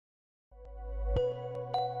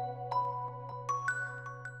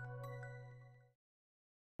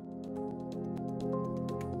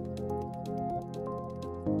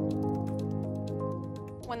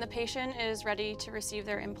the patient is ready to receive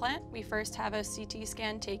their implant, we first have a CT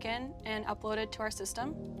scan taken and uploaded to our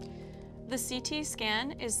system. The CT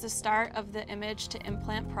scan is the start of the image to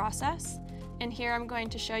implant process, and here I'm going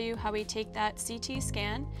to show you how we take that CT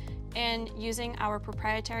scan and, using our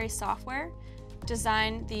proprietary software,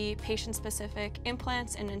 design the patient-specific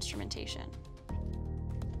implants and instrumentation.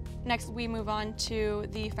 Next, we move on to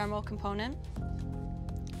the femoral component.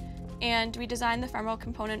 And we design the femoral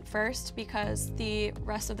component first because the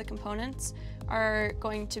rest of the components are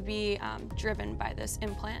going to be driven by this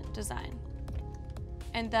implant design.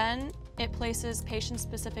 And then it places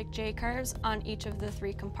patient-specific J-curves on each of the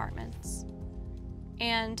 3 compartments.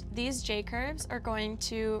 And these J-curves are going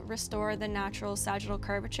to restore the natural sagittal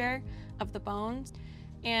curvature of the bones,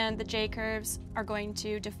 and the J-curves are going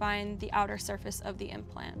to define the outer surface of the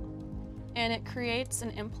implant. And it creates an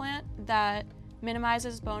implant that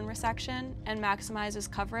minimizes bone resection and maximizes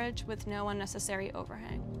coverage with no unnecessary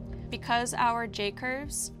overhang. Because our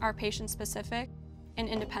J-curves are patient-specific and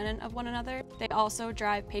independent of one another, they also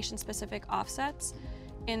drive patient-specific offsets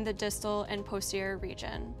in the distal and posterior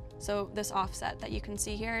region. So this offset that you can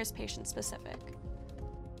see here is patient-specific.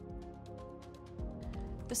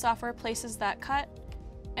 The software places that cut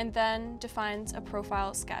and then defines a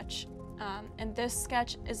profile sketch. And this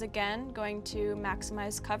sketch is again going to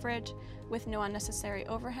maximize coverage with no unnecessary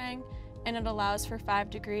overhang, and it allows for 5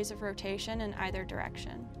 degrees of rotation in either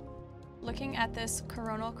direction. Looking at this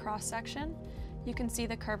coronal cross-section, you can see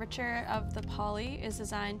the curvature of the poly is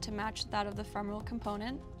designed to match that of the femoral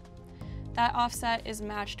component. That offset is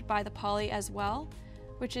matched by the poly as well,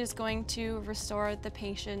 which is going to restore the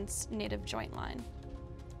patient's native joint line.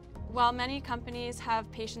 While many companies have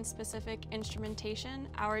patient-specific instrumentation,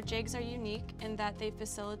 our jigs are unique in that they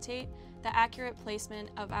facilitate the accurate placement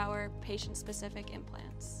of our patient-specific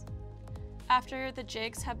implants. After the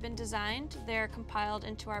jigs have been designed, they're compiled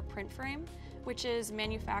into our print frame, which is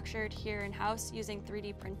manufactured here in-house using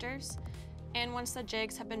 3D printers. And once the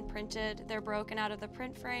jigs have been printed, they're broken out of the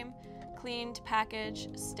print frame, cleaned,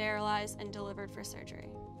 packaged, sterilized, and delivered for surgery.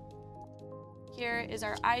 Here is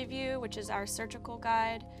our eye view, which is our surgical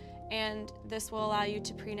guide, and this will allow you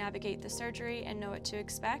to pre-navigate the surgery and know what to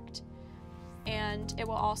expect. And it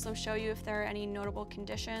will also show you if there are any notable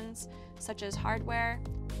conditions, such as hardware.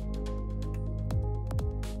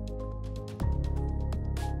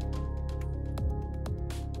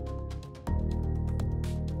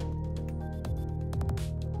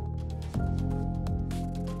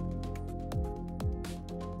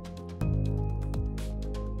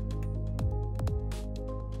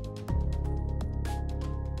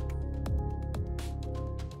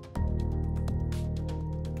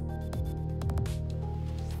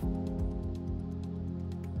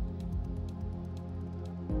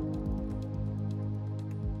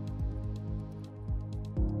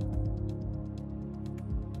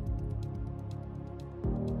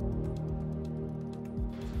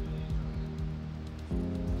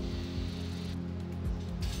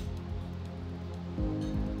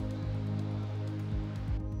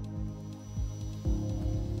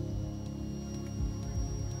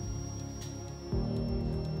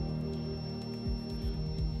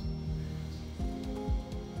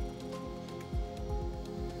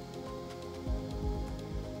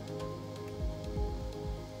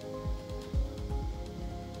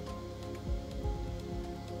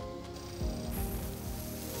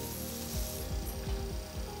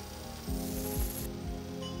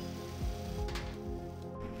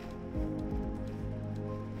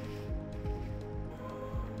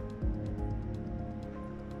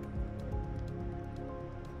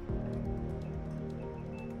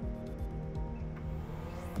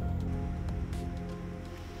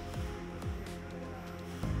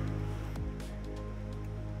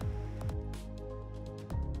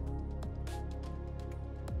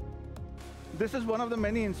 This is one of the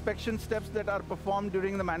many inspection steps that are performed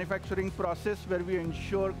during the manufacturing process where we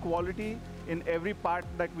ensure quality in every part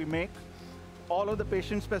that we make. All of the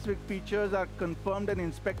patient-specific features are confirmed and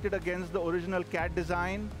inspected against the original CAD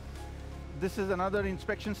design. This is another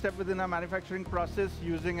inspection step within our manufacturing process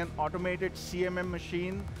using an automated CMM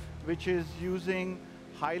machine, which is using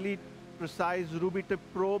highly precise ruby tip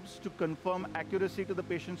probes to confirm accuracy to the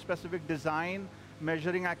patient-specific design,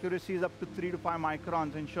 measuring accuracies up to 3 to 5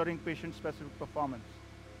 microns, ensuring patient-specific performance.